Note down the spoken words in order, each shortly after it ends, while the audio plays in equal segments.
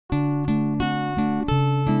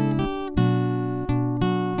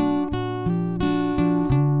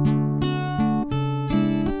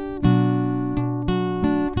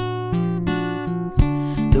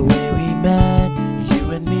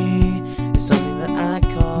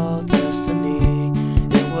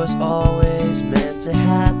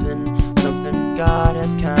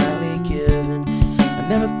has kindly given. I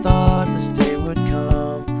never thought this day would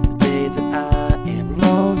come, the day that I am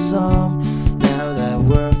lonesome. Now that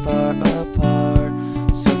we're far apart,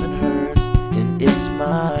 something hurts and it's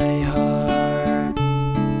my heart.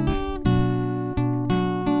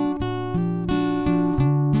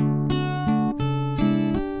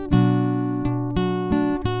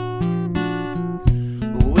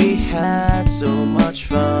 We had so much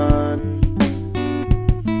fun,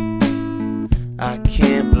 I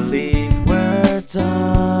can't believe we're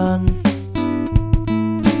done.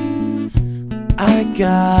 I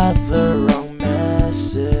got the wrong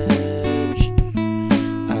message.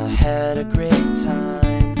 I had a great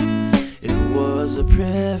time. It was a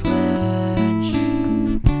privilege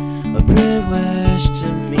to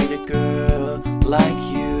meet a girl like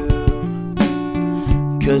you,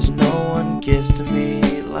 'cause no one gets to me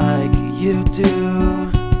like you do.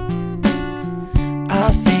 I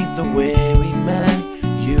think the way we met,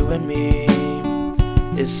 you and me,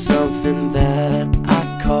 is something that I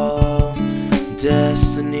call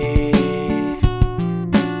destiny.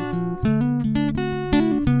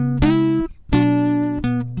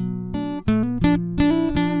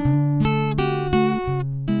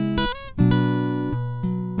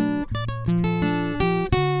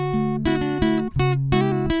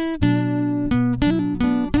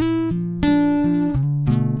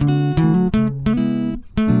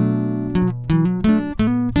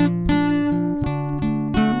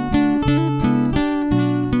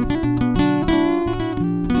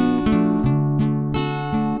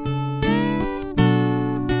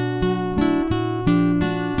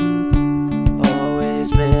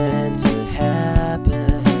 Meant to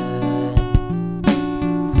happen,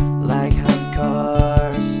 like how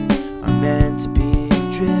cars are meant to be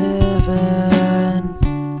driven.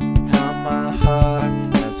 How my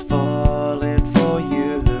heart has fallen for you,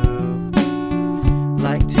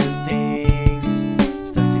 like two things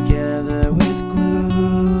stuck together with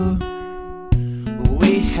glue.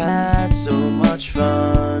 We had so much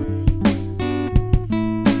fun,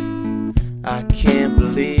 I can't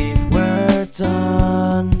believe we're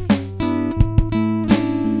done.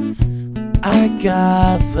 I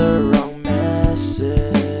got the wrong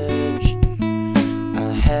message.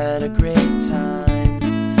 I had a great time.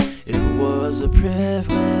 It was a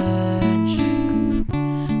privilege.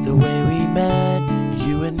 The way we met,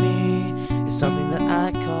 you and me, is something that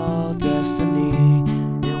I call destiny.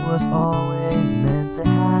 It was always meant to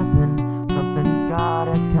happen, something God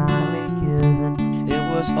has kindly given. It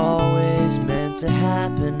was always meant to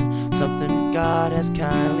happen, something God has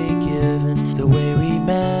kindly given. The way we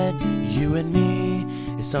met, you and me,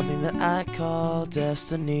 is something that I call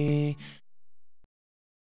destiny.